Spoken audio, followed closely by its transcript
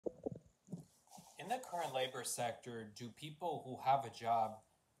In the current labor sector, do people who have a job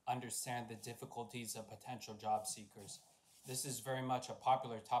understand the difficulties of potential job seekers? This is very much a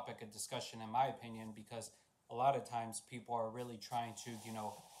popular topic of discussion, in my opinion, because a lot of times people are really trying to,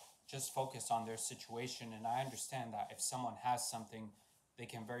 just focus on their situation. And I understand that if someone has something, they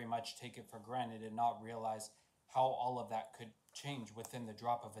can very much take it for granted and not realize how all of that could change within the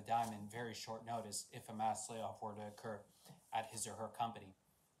drop of a dime in very short notice if a mass layoff were to occur at his or her company.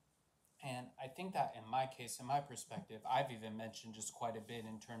 And I think that in my case, in my perspective, I've even mentioned just quite a bit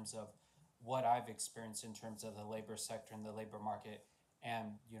in terms of what I've experienced in terms of the labor sector and the labor market.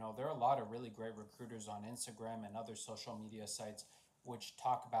 And, there are a lot of really great recruiters on Instagram and other social media sites which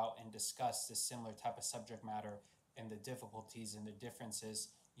talk about and discuss this similar type of subject matter and the difficulties and the differences,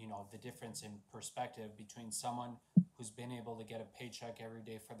 the difference in perspective between someone who's been able to get a paycheck every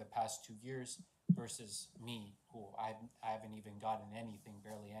day for the past 2 years versus me, who I haven't even gotten anything,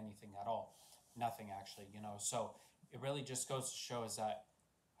 barely anything at all, nothing actually, So it really just goes to show is that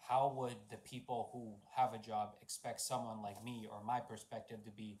how would the people who have a job expect someone like me or my perspective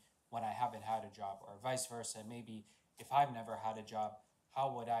to be when I haven't had a job, or vice versa? Maybe if I've never had a job,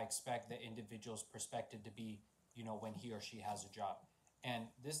 how would I expect the individual's perspective to be, when he or she has a job? And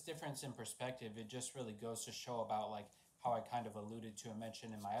this difference in perspective, it just really goes to show about like how I kind of alluded to and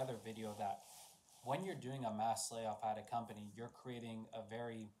mentioned in my other video that when you're doing a mass layoff at a company, you're creating a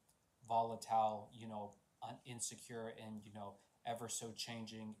very volatile, insecure and, ever so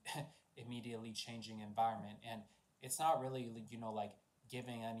changing, immediately changing environment. And it's not really, like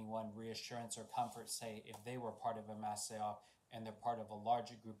giving anyone reassurance or comfort, say, if they were part of a mass layoff and they're part of a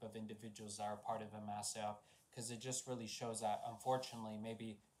larger group of individuals that are part of a mass layoff, because it just really shows that, unfortunately,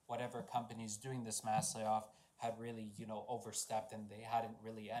 maybe whatever company's doing this mass layoff had really, overstepped and they hadn't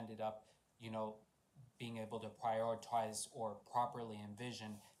really ended up, being able to prioritize or properly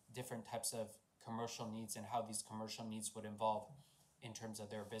envision different types of commercial needs and how these commercial needs would evolve in terms of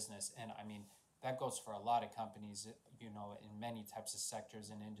their business. And I mean, that goes for a lot of companies, in many types of sectors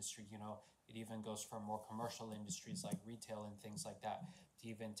and industry. It even goes for more commercial industries like retail and things like that, to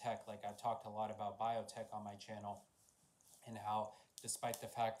even tech. Like I talked a lot about biotech on my channel, and how despite the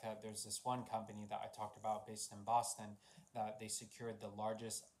fact that there's this one company that I talked about based in Boston that they secured the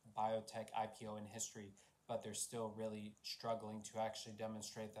largest biotech IPO in history, but they're still really struggling to actually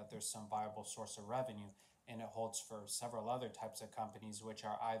demonstrate that there's some viable source of revenue. And it holds for several other types of companies which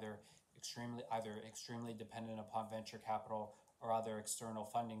are either extremely dependent upon venture capital or other external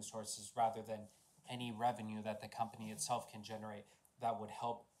funding sources rather than any revenue that the company itself can generate that would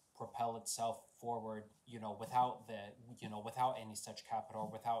help propel itself forward, without any such capital,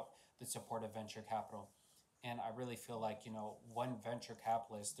 without the support of venture capital. And I really feel like, one venture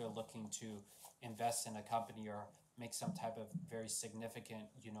capitalist, they're looking to invest in a company or make some type of very significant,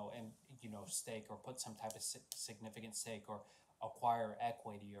 stake, or put some type of significant stake, or acquire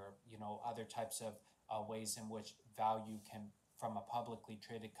equity, or, other types of ways in which value can, from a publicly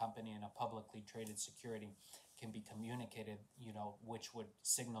traded company and a publicly traded security, can be communicated, which would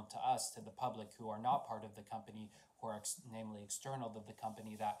signal to us, to the public who are not part of the company, who are namely external to the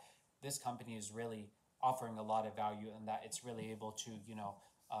company, that this company is really offering a lot of value and that it's really able to,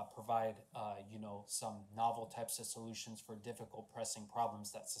 provide, some novel types of solutions for difficult, pressing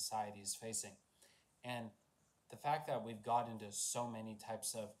problems that society is facing. And the fact that we've got into so many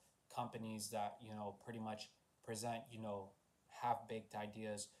types of companies that, pretty much present, half-baked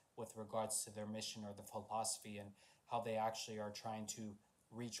ideas with regards to their mission or the philosophy, and how they actually are trying to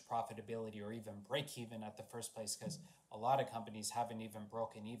reach profitability or even break even at the first place, because a lot of companies haven't even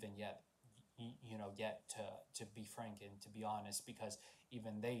broken even yet, yet, to be frank and to be honest, because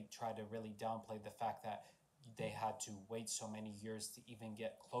even they try to really downplay the fact that they had to wait so many years to even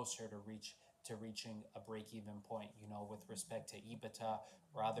get closer to reaching a break-even point, with respect to EBITDA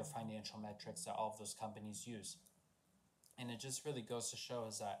or other financial metrics that all of those companies use. And it just really goes to show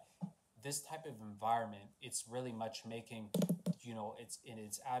is that this type of environment, it's really much making,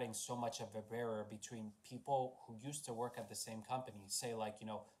 it's adding so much of a barrier between people who used to work at the same company. Say like,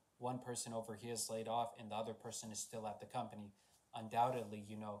 one person over here is laid off and the other person is still at the company. Undoubtedly,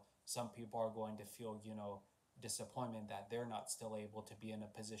 some people are going to feel, disappointment that they're not still able to be in a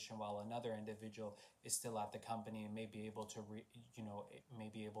position while another individual is still at the company and may be able to may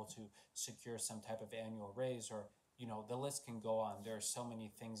be able to secure some type of annual raise, or the list can go on. There are so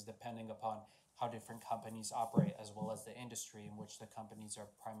many things depending upon how different companies operate, as well as the industry in which the companies are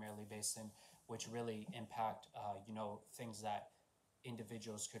primarily based in, which really impact things that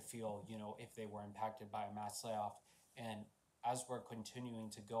individuals could feel, if they were impacted by a mass layoff. And as we're continuing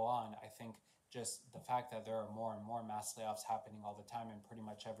to go on, I think just the fact that there are more and more mass layoffs happening all the time and pretty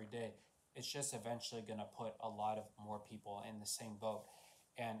much every day, it's just eventually going to put a lot of more people in the same boat.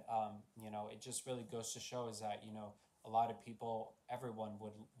 And it just really goes to show is that a lot of people, everyone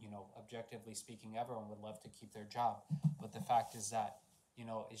would, objectively speaking, everyone would love to keep their job, but the fact is that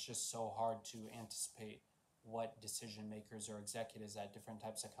it's just so hard to anticipate what decision makers or executives at different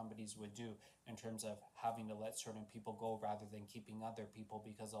types of companies would do in terms of having to let certain people go rather than keeping other people,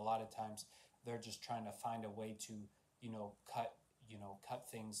 because a lot of times they're just trying to find a way to cut cut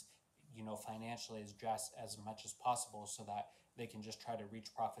things financially as much as possible so that they can just try to reach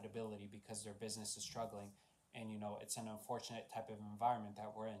profitability because their business is struggling. And it's an unfortunate type of environment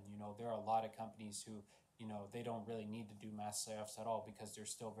that we're in. There are a lot of companies who they don't really need to do mass layoffs at all because they're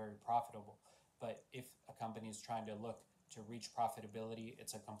still very profitable. But if a company is trying to look to reach profitability,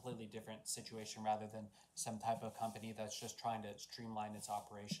 it's a completely different situation rather than some type of company that's just trying to streamline its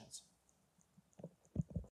operations.